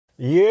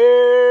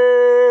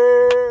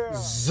Yeah!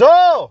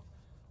 So!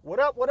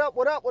 What up, what up,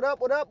 what up, what up,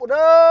 what up, what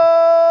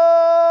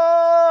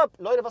up?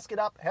 Leute, was geht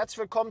ab? Herzlich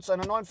willkommen zu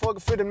einer neuen Folge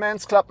für den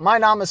MansClub.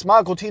 Mein Name ist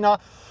Marc Rutina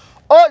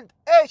und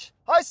ich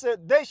heiße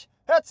dich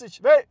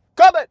herzlich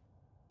willkommen.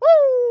 Woo!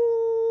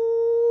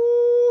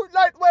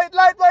 Lightweight,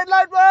 Lightweight,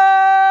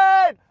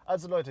 Lightweight!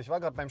 Also Leute, ich war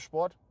gerade beim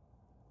Sport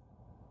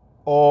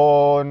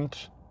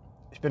und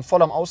ich bin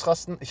voll am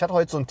Ausrasten. Ich hatte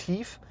heute so ein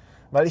Tief,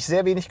 weil ich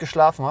sehr wenig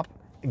geschlafen habe.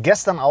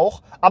 Gestern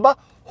auch. Aber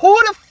who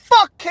the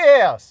fuck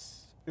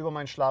cares über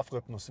meinen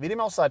Schlafrhythmus? Wie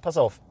dem auch sei, pass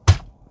auf.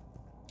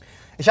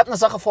 Ich habe eine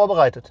Sache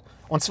vorbereitet.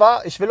 Und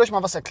zwar, ich will euch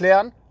mal was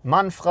erklären.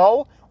 Mann,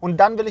 Frau. Und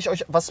dann will ich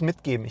euch was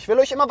mitgeben. Ich will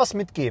euch immer was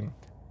mitgeben.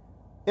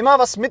 Immer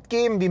was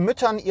mitgeben, wie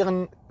Müttern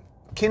ihren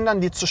Kindern,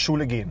 die zur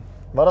Schule gehen.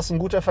 War das ein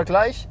guter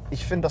Vergleich?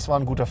 Ich finde, das war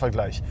ein guter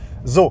Vergleich.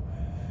 So,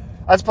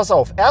 also pass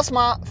auf.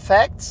 Erstmal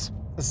Facts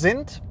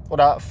sind,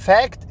 oder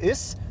Fact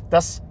ist,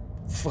 dass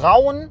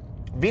Frauen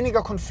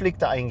weniger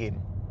Konflikte eingehen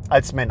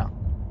als Männer.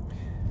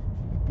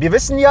 Wir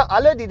wissen ja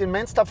alle, die den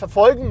MansClub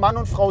verfolgen, Mann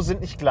und Frau sind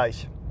nicht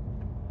gleich.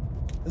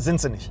 Sind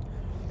sie nicht.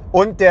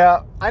 Und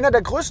einer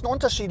der größten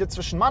Unterschiede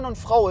zwischen Mann und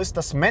Frau ist,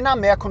 dass Männer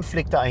mehr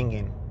Konflikte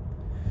eingehen.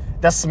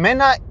 Dass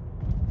Männer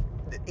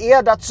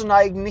eher dazu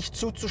neigen, nicht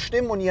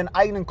zuzustimmen und ihren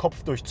eigenen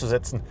Kopf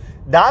durchzusetzen.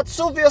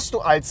 Dazu wirst du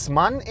als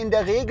Mann in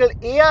der Regel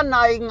eher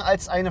neigen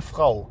als eine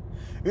Frau.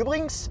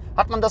 Übrigens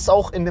hat man das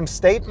auch in dem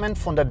Statement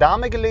von der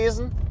Dame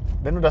gelesen.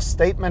 Wenn du das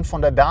Statement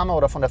von der Dame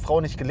oder von der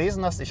Frau nicht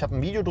gelesen hast, ich habe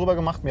ein Video drüber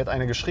gemacht, mir hat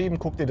eine geschrieben,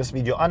 guck dir das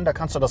Video an, da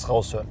kannst du das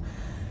raushören.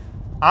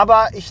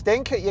 Aber ich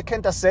denke, ihr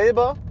kennt das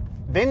selber,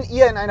 wenn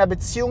ihr in einer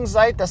Beziehung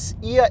seid, dass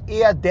ihr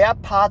eher der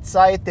Part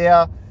seid,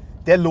 der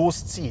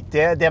loszieht,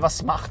 der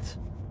was macht.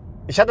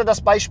 Ich hatte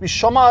das Beispiel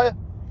schon mal,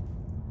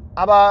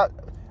 aber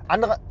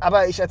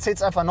ich erzähle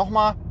es einfach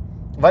nochmal,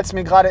 weil es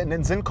mir gerade in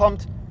den Sinn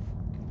kommt.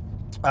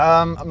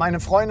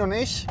 Meine Freundin und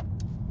ich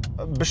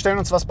bestellen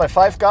uns was bei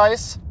Five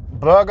Guys,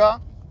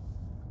 Burger.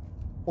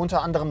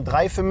 Unter anderem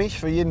 3 für mich,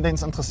 für jeden, den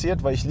es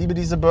interessiert, weil ich liebe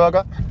diese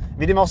Burger.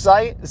 Wie dem auch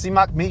sei, sie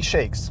mag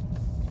Milkshakes.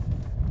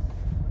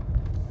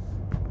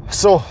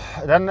 So,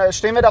 dann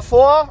stehen wir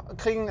davor,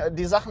 kriegen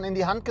die Sachen in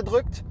die Hand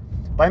gedrückt.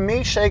 Beim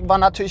Milkshake war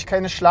natürlich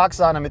keine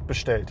Schlagsahne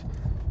mitbestellt.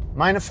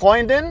 Meine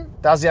Freundin,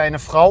 da sie eine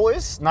Frau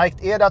ist,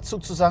 neigt eher dazu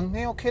zu sagen,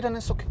 nee, okay, dann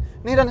ist okay.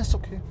 Nee, dann ist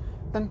okay.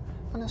 Dann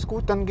ist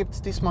gut, dann gibt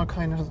es diesmal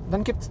keine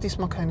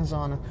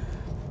Sahne.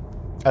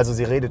 Also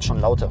sie redet schon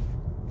lauter,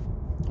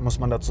 muss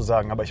man dazu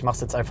sagen. Aber ich mache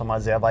es jetzt einfach mal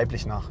sehr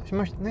weiblich nach.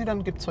 Nee,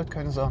 dann gibt es heute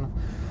keine Sahne.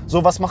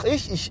 So, was mache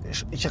ich?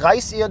 Ich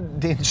reiß ihr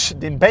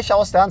den Becher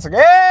aus der Hand und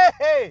sage,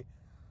 hey,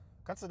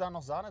 kannst du da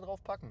noch Sahne drauf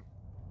packen?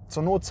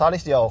 Zur Not zahle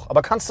ich dir auch.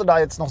 Aber kannst du da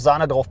jetzt noch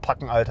Sahne drauf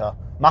packen, Alter?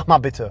 Mach mal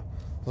bitte.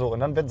 So,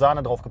 und dann wird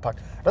Sahne drauf gepackt.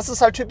 Das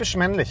ist halt typisch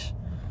männlich.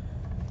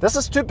 Das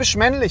ist typisch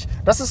männlich.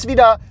 Das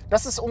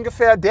ist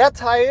ungefähr der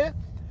Teil,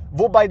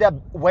 wo bei der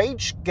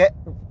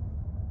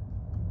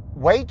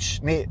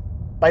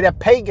bei der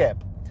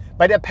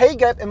Pay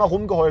Gap immer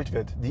rumgeheult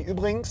wird, die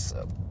übrigens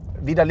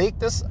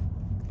widerlegt ist,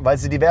 weil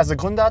sie diverse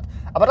Gründe hat.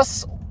 Aber das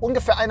ist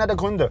ungefähr einer der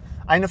Gründe.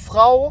 Eine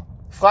Frau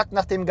fragt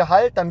nach dem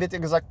Gehalt, dann wird ihr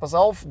gesagt, pass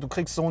auf, du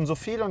kriegst so und so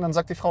viel. Und dann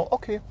sagt die Frau,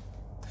 okay.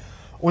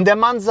 Und der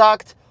Mann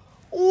sagt,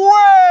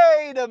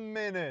 wait a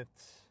minute.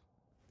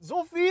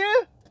 So viel?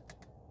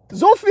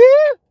 So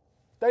viel?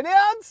 Dein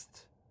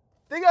Ernst?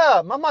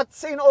 Digga, mach mal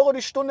 10 Euro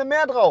die Stunde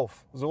mehr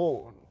drauf.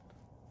 So.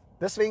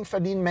 Deswegen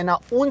verdienen Männer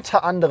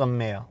unter anderem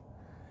mehr.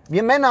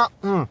 Wir Männer,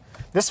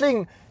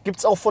 deswegen gibt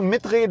es auch von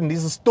Mitreden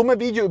dieses dumme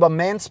Video über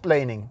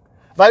Mansplaining.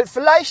 Weil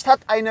vielleicht hat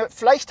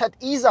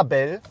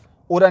Isabel,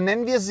 oder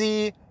nennen wir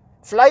sie,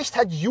 vielleicht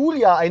hat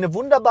Julia eine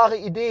wunderbare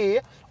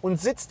Idee und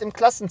sitzt im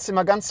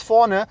Klassenzimmer ganz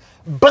vorne,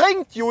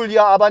 bringt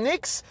Julia aber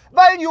nichts,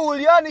 weil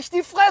Julia nicht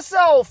die Fresse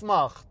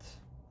aufmacht.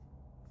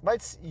 Weil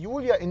es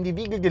Julia in die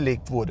Wiege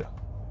gelegt wurde.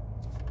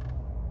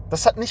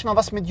 Das hat nicht mal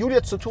was mit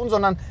Julia zu tun,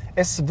 sondern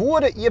es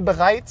wurde ihr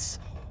bereits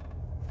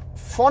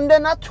von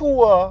der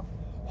Natur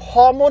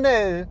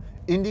hormonell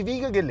in die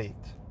Wiege gelegt.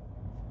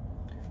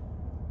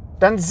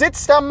 Dann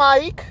sitzt da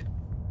Mike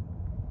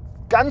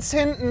ganz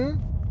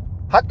hinten,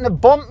 hat eine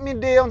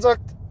Bombenidee und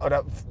sagt,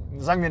 oder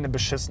sagen wir eine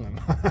beschissene,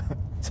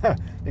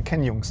 wir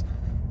kennen Jungs,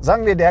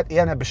 sagen wir, der hat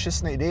eher eine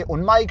beschissene Idee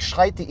und Mike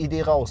schreit die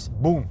Idee raus.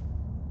 Boom.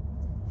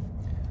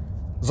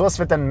 Sowas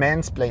wird dann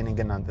Mansplaining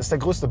genannt. Ist der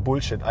größte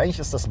Bullshit. Eigentlich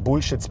ist das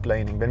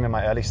Bullshit-Splaining, wenn wir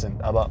mal ehrlich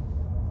sind. Aber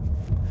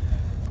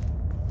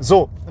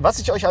so, was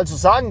ich euch also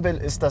sagen will,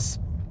 ist,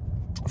 dass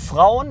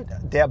Frauen,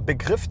 der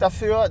Begriff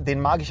dafür,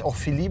 den mag ich auch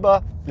viel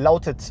lieber,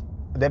 lautet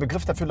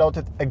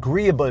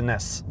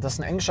Agreeableness. Das ist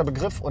ein englischer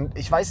Begriff und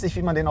ich weiß nicht,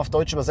 wie man den auf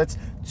Deutsch übersetzt.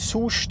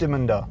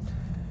 Zustimmender.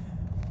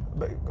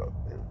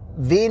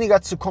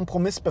 Weniger zu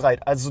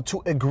kompromissbereit. Also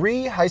to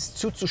agree heißt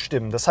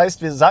zuzustimmen. Das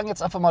heißt, wir sagen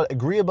jetzt einfach mal,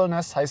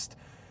 Agreeableness heißt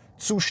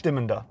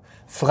zustimmender.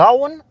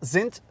 Frauen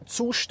sind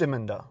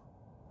zustimmender.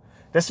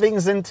 Deswegen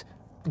sind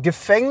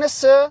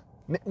Gefängnisse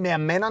mit mehr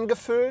Männern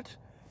gefüllt.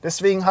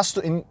 Deswegen hast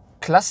du in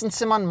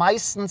Klassenzimmern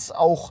meistens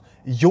auch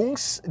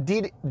Jungs,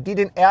 die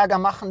den Ärger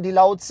machen, die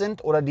laut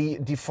sind oder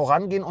die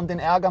vorangehen und den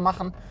Ärger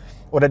machen.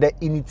 oder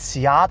der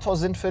Initiator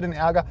sind für den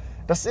Ärger.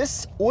 Das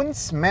ist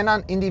uns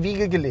Männern in die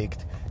Wiege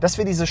gelegt, dass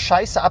wir diese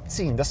Scheiße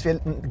abziehen, dass wir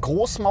ein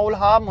Großmaul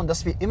haben und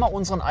dass wir immer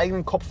unseren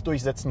eigenen Kopf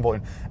durchsetzen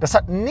wollen. Das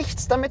hat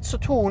nichts damit zu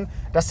tun,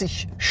 dass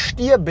ich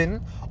Stier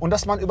bin und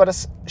dass man über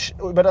das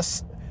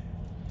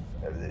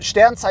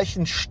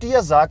Sternzeichen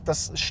Stier sagt,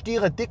 dass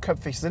Stiere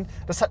dickköpfig sind.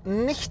 Das hat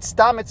nichts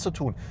damit zu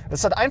tun.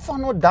 Das hat einfach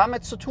nur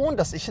damit zu tun,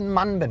 dass ich ein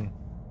Mann bin.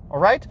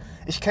 Alright?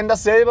 Ich kenne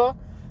das selber,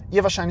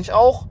 ihr wahrscheinlich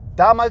auch.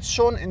 Damals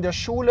schon in der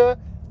Schule.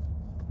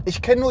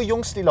 Ich kenne nur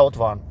Jungs, die laut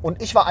waren.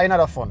 Und ich war einer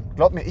davon.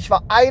 Glaub mir, ich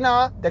war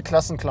einer der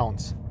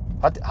Klassenclowns.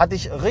 Hatte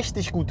ich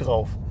richtig gut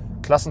drauf,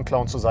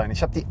 Klassenclown zu sein.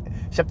 Ich habe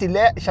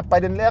bei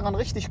den Lehrern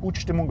richtig gut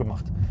Stimmung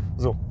gemacht.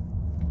 So.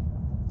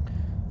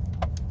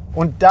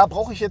 Und da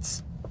brauche ich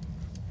jetzt...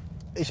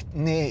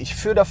 ich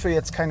führe dafür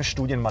jetzt keine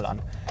Studien mal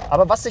an.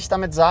 Aber was ich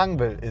damit sagen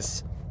will,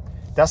 ist,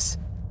 dass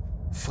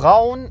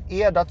Frauen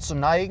eher dazu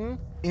neigen,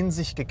 in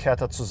sich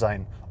gekehrter zu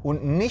sein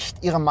und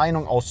nicht ihre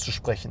Meinung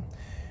auszusprechen.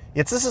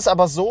 Jetzt ist es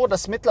aber so,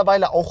 dass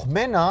mittlerweile auch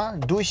Männer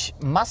durch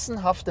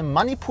massenhafte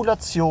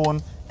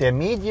Manipulation der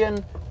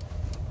Medien,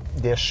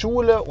 der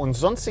Schule und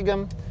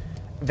sonstigem,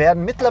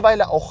 werden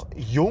mittlerweile auch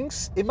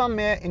Jungs immer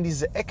mehr in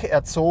diese Ecke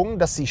erzogen,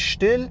 dass sie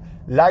still,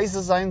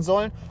 leise sein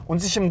sollen und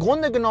sich im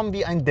Grunde genommen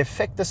wie ein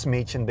defektes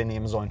Mädchen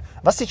benehmen sollen.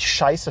 Was ich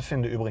scheiße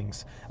finde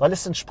übrigens, weil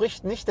es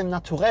entspricht nicht dem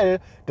Naturell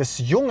des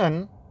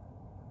Jungen,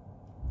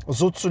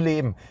 so zu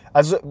leben.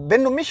 Also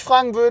wenn du mich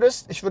fragen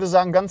würdest, ich würde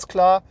sagen ganz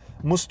klar,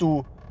 musst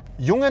du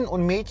Jungen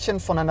und Mädchen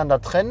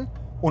voneinander trennen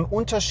und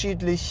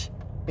unterschiedlich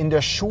in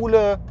der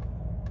Schule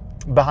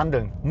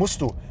behandeln. Musst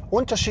du.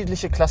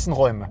 Unterschiedliche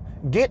Klassenräume.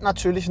 Geht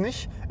natürlich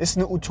nicht, ist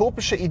eine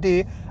utopische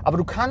Idee, aber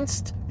du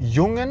kannst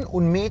Jungen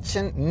und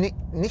Mädchen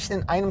nicht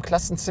in einem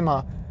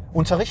Klassenzimmer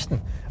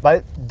unterrichten,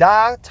 weil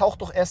da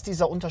taucht doch erst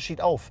dieser Unterschied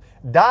auf.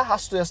 Da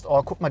hast du erst,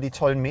 oh, guck mal die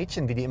tollen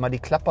Mädchen, wie die immer die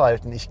Klappe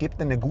halten. Ich gebe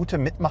dir eine gute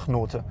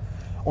Mitmachnote.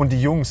 Und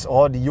die Jungs,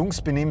 oh, die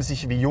Jungs benehmen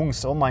sich wie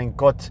Jungs. Oh mein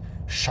Gott,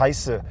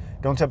 scheiße.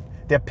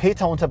 Der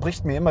Peter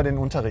unterbricht mir immer den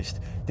Unterricht.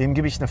 Dem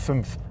gebe ich eine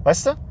 5.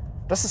 Weißt du?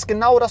 Das ist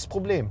genau das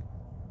Problem.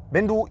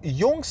 Wenn du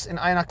Jungs in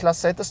einer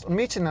Klasse hättest und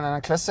Mädchen in einer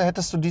Klasse,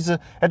 hättest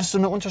du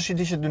eine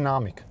unterschiedliche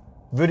Dynamik.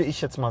 Würde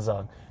ich jetzt mal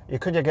sagen. Ihr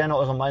könnt ja gerne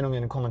eure Meinung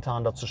in den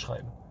Kommentaren dazu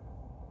schreiben.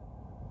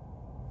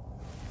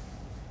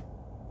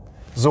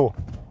 So.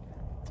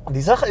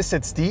 Die Sache ist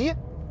jetzt die,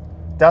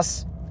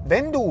 dass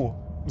wenn du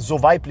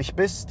so weiblich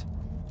bist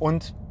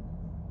und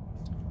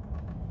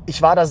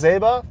ich war da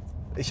selber,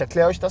 ich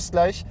erkläre euch das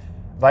gleich,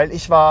 weil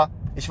ich war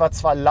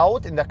zwar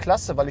laut in der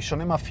Klasse, weil ich schon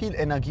immer viel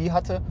Energie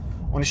hatte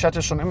und ich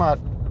hatte schon immer,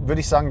 würde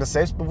ich sagen, das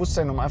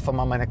Selbstbewusstsein, um einfach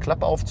mal meine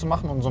Klappe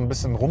aufzumachen und so ein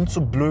bisschen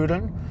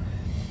rumzublödeln.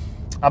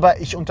 Aber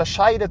ich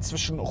unterscheide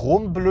zwischen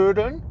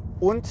rumblödeln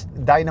und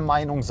deine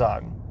Meinung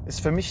sagen.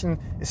 Ist für mich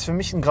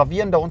ein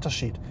gravierender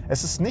Unterschied.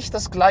 Es ist nicht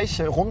das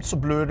Gleiche,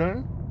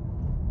 rumzublödeln,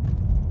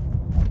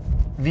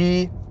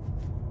 wie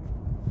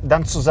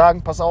dann zu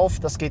sagen, pass auf,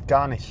 das geht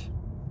gar nicht.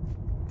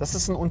 Das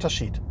ist ein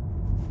Unterschied.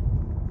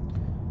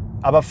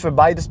 Aber für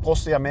beides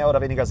brauchst du ja mehr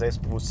oder weniger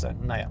Selbstbewusstsein.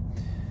 Naja.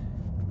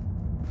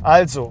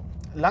 Also,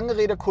 lange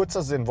Rede,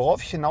 kurzer Sinn.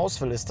 Worauf ich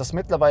hinaus will, ist, dass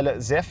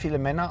mittlerweile sehr viele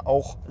Männer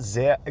auch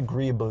sehr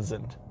agreeable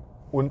sind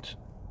und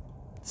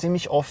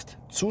ziemlich oft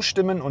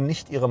zustimmen und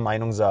nicht ihre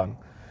Meinung sagen.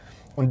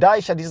 Und da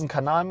ich ja diesen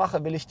Kanal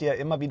mache, will ich dir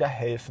immer wieder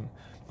helfen.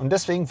 Und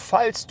deswegen,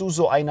 falls du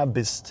so einer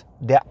bist,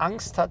 der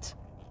Angst hat,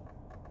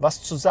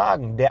 was zu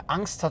sagen, der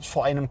Angst hat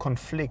vor einem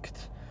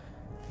Konflikt,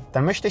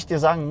 dann möchte ich dir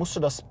sagen, musst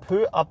du das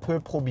peu à peu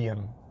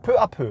probieren. Peu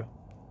à peu.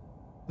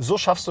 So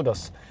schaffst du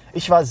das.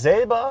 Ich war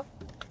selber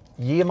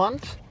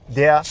jemand,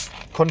 der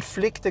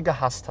Konflikte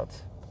gehasst hat.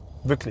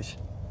 Wirklich.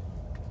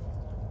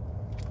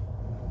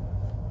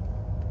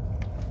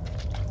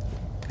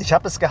 Ich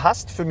habe es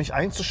gehasst, für mich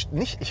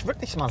einzustehen. Ich würde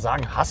nicht mal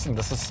sagen hassen,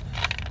 das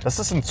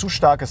ist ein zu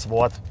starkes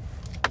Wort.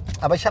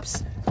 Aber ich habe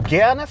es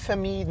gerne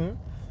vermieden,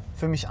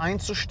 für mich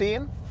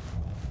einzustehen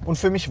und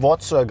für mich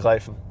Wort zu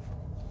ergreifen.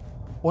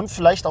 Und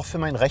vielleicht auch für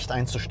mein Recht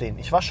einzustehen.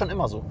 Ich war schon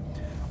immer so.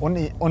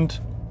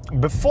 Und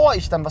bevor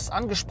ich dann was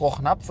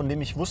angesprochen habe, von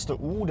dem ich wusste,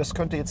 das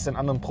könnte jetzt den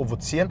anderen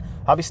provozieren,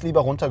 habe ich es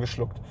lieber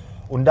runtergeschluckt.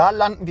 Und da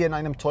landen wir in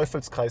einem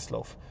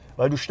Teufelskreislauf.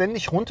 Weil du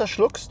ständig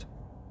runterschluckst,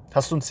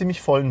 hast du einen ziemlich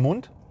vollen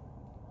Mund.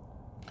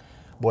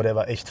 Boah, der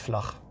war echt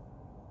flach.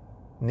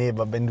 Nee,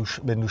 aber wenn du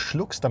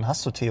schluckst, dann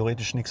hast du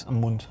theoretisch nichts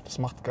am Mund.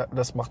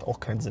 Das macht auch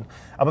keinen Sinn.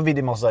 Aber wie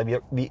dem auch sei,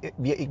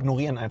 wir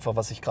ignorieren einfach,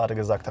 was ich gerade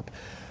gesagt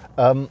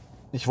habe.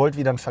 Ich wollte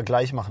wieder einen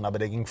Vergleich machen, aber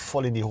der ging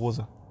voll in die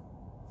Hose.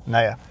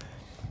 Naja,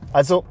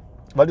 also,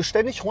 weil du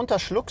ständig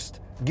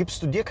runterschluckst,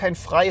 gibst du dir keinen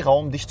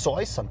Freiraum, dich zu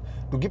äußern.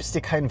 Du gibst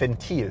dir kein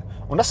Ventil.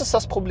 Und das ist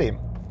das Problem.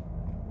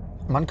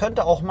 Man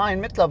könnte auch meinen,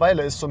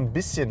 mittlerweile ist so ein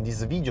bisschen,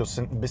 diese Videos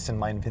sind ein bisschen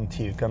mein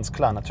Ventil. Ganz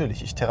klar,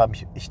 natürlich. Ich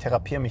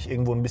therapiere mich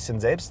irgendwo ein bisschen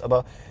selbst,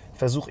 aber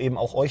versuche eben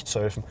auch euch zu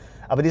helfen.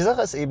 Aber die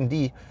Sache ist eben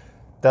die,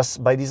 dass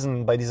bei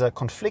dieser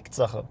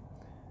Konfliktsache,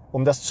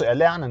 um das zu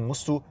erlernen,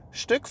 musst du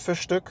Stück für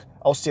Stück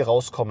aus dir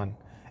rauskommen.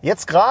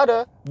 Jetzt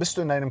gerade bist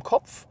du in deinem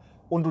Kopf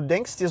und du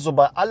denkst dir so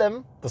bei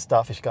allem, das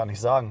darf ich gar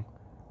nicht sagen.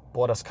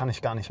 Boah, das kann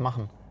ich gar nicht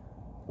machen.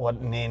 Oh,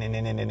 nee, nee,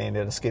 nee, nee, nee,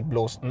 nee, das geht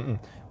bloß.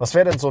 Was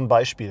wäre denn so ein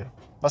Beispiel?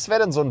 Was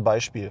wäre denn so ein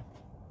Beispiel?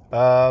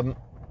 Ja,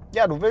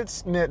 du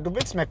willst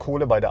mehr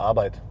Kohle bei der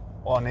Arbeit.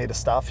 Oh nee,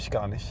 das darf ich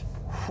gar nicht.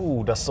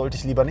 Puh, das sollte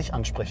ich lieber nicht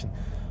ansprechen.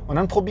 Und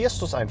dann probierst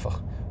du es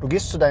einfach. Du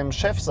gehst zu deinem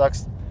Chef,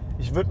 sagst,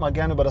 ich würde mal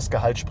gerne über das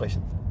Gehalt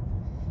sprechen.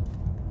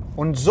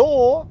 Und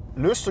so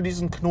löst du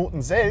diesen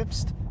Knoten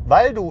selbst,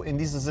 weil du in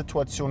diese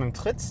Situationen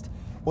trittst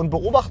und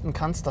beobachten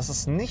kannst, dass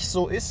es nicht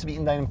so ist wie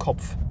in deinem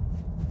Kopf.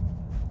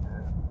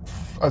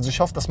 Also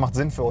ich hoffe, das macht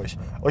Sinn für euch.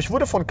 Euch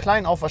wurde von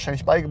klein auf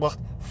wahrscheinlich beigebracht,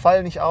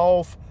 fall nicht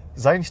auf,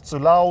 sei nicht zu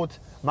laut,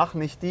 mach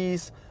nicht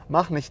dies,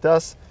 mach nicht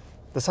das.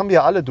 Das haben wir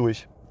ja alle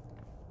durch.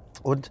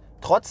 Und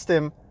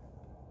trotzdem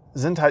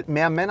sind halt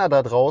mehr Männer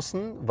da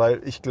draußen,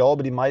 weil ich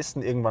glaube, die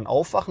meisten irgendwann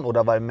aufwachen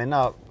oder weil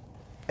Männer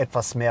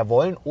etwas mehr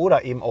wollen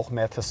oder eben auch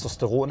mehr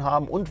Testosteron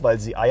haben und weil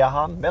sie Eier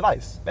haben. Wer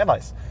weiß, wer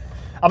weiß.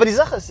 Aber die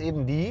Sache ist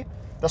eben die,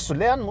 dass du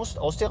lernen musst,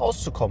 aus dir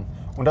rauszukommen.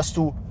 Und dass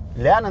du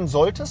lernen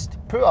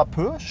solltest, peu à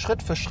peu,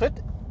 Schritt für Schritt,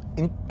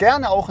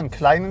 gerne auch in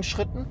kleinen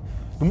Schritten.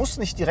 Du musst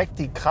nicht direkt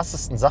die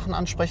krassesten Sachen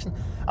ansprechen,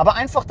 aber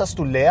einfach, dass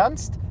du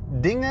lernst,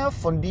 Dinge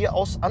von dir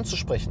aus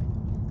anzusprechen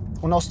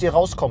und aus dir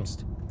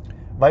rauskommst.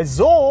 Weil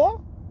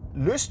so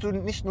löst du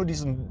nicht nur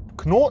diesen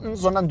Knoten,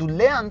 sondern du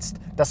lernst,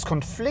 dass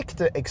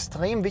Konflikte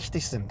extrem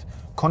wichtig sind.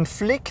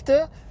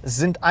 Konflikte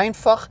sind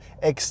einfach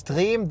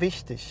extrem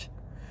wichtig,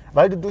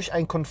 weil du durch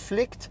einen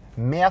Konflikt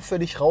mehr für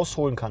dich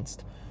rausholen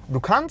kannst. Du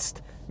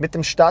kannst mit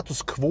dem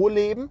Status quo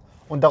leben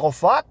und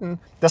darauf warten,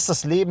 dass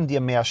das Leben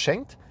dir mehr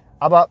schenkt,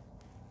 aber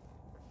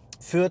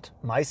führt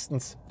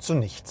meistens zu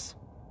nichts.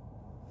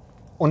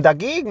 Und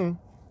dagegen,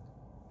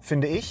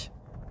 finde ich,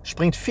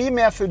 springt viel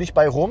mehr für dich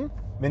bei rum,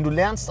 wenn du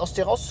lernst, aus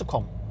dir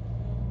rauszukommen.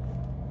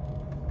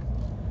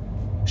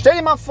 Stell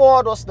dir mal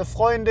vor, du hast eine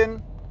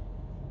Freundin,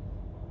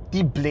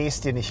 die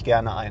bläst dir nicht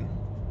gerne ein.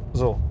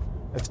 So,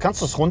 jetzt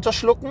kannst du es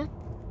runterschlucken.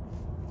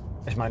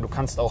 Ich meine, du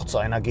kannst auch zu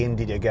einer gehen,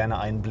 die dir gerne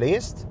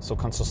einbläst. So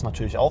kannst du es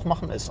natürlich auch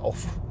machen, ist auch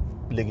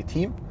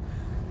legitim.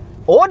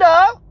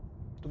 Oder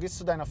du gehst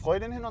zu deiner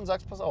Freundin hin und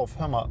sagst, pass auf,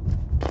 hör mal,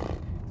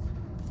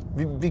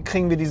 wie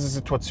kriegen wir diese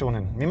Situation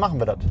hin? Wie machen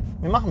wir das?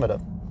 Wie machen wir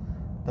das?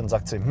 Dann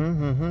sagt sie,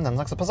 dann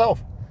sagst du, pass auf,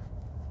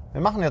 wir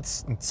machen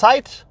jetzt ein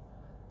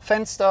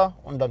Zeitfenster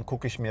und dann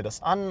gucke ich mir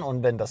das an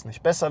und wenn das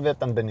nicht besser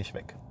wird, dann bin ich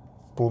weg.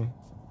 Boom.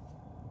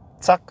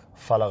 Zack,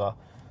 Fallera.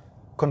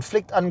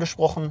 Konflikt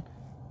angesprochen,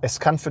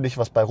 es kann für dich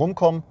was bei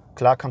rumkommen.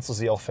 Klar kannst du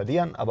sie auch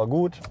verlieren, aber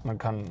gut, man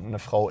kann eine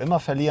Frau immer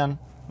verlieren.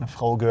 Eine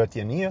Frau gehört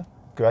dir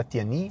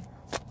nie.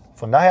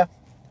 Von daher,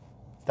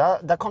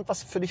 da kommt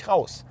was für dich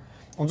raus.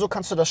 Und so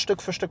kannst du das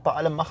Stück für Stück bei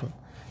allem machen.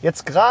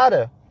 Jetzt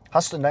gerade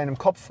hast du in deinem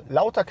Kopf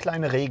lauter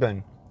kleine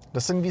Regeln.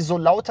 Das sind wie so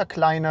lauter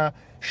kleine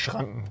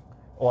Schranken.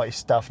 Oh,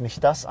 ich darf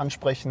nicht das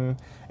ansprechen,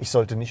 ich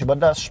sollte nicht über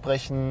das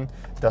sprechen,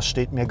 das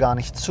steht mir gar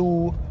nicht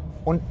zu.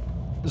 Und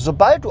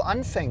sobald du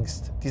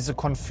anfängst, diese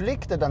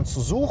Konflikte dann zu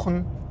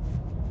suchen,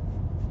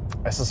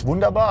 es ist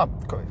wunderbar,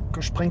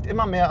 springt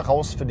immer mehr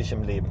raus für dich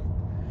im Leben.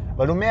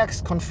 Weil du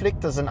merkst,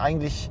 Konflikte sind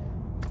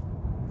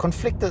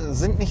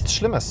nichts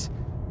Schlimmes.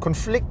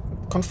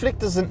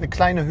 Konflikte sind eine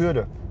kleine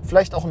Hürde,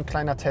 vielleicht auch ein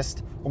kleiner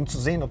Test, um zu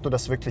sehen, ob du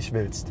das wirklich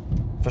willst.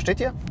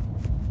 Versteht ihr?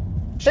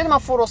 Stell dir mal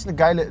vor,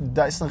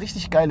 da ist eine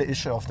richtig geile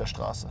Ische auf der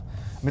Straße.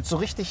 Mit so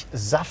richtig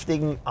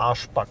saftigen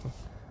Arschbacken,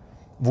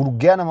 wo du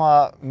gerne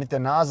mal mit der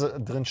Nase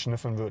drin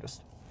schnüffeln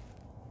würdest.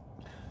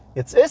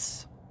 Jetzt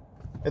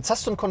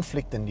hast du einen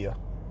Konflikt in dir.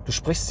 Du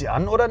sprichst sie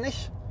an oder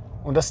nicht?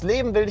 Und das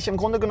Leben will dich im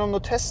Grunde genommen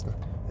nur testen.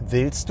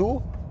 Willst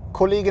du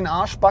Kollegin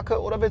Arschbacke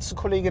oder willst du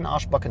Kollegin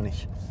Arschbacke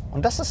nicht?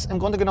 Und das ist im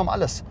Grunde genommen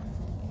alles.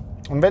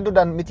 Und wenn du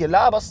dann mit ihr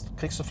laberst,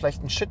 kriegst du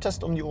vielleicht einen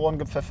Shit-Test um die Ohren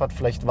gepfeffert,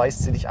 vielleicht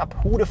weist sie dich ab.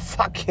 Who the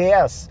fuck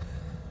cares?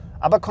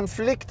 Aber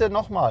Konflikte,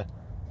 nochmal,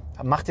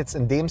 macht jetzt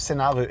in dem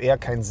Szenario eher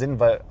keinen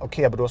Sinn, weil,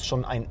 okay, aber du hast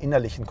schon einen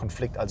innerlichen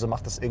Konflikt, also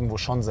macht das irgendwo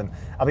schon Sinn.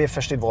 Aber ihr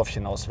versteht, worauf ich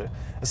hinaus will.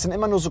 Es sind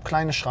immer nur so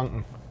kleine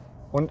Schranken.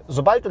 Und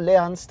sobald du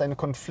lernst, deine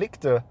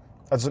Konflikte,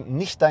 also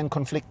nicht deinen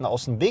Konflikten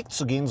aus dem Weg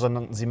zu gehen,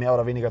 sondern sie mehr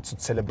oder weniger zu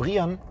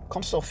zelebrieren,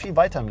 kommst du auch viel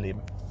weiter im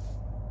Leben.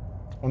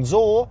 Und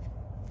so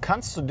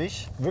kannst du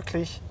dich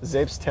wirklich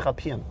selbst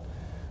therapieren.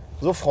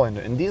 So,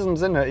 Freunde, in diesem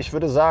Sinne, ich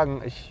würde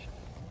sagen,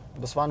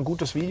 das war ein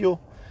gutes Video.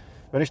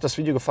 Wenn euch das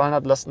Video gefallen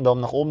hat, lasst einen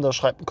Daumen nach oben da,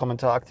 schreibt einen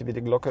Kommentar, aktiviert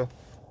die Glocke.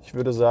 Ich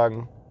würde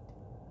sagen,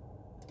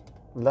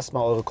 lasst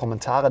mal eure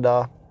Kommentare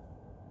da.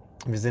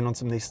 Wir sehen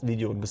uns im nächsten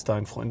Video und bis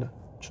dahin, Freunde.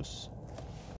 Tschüss.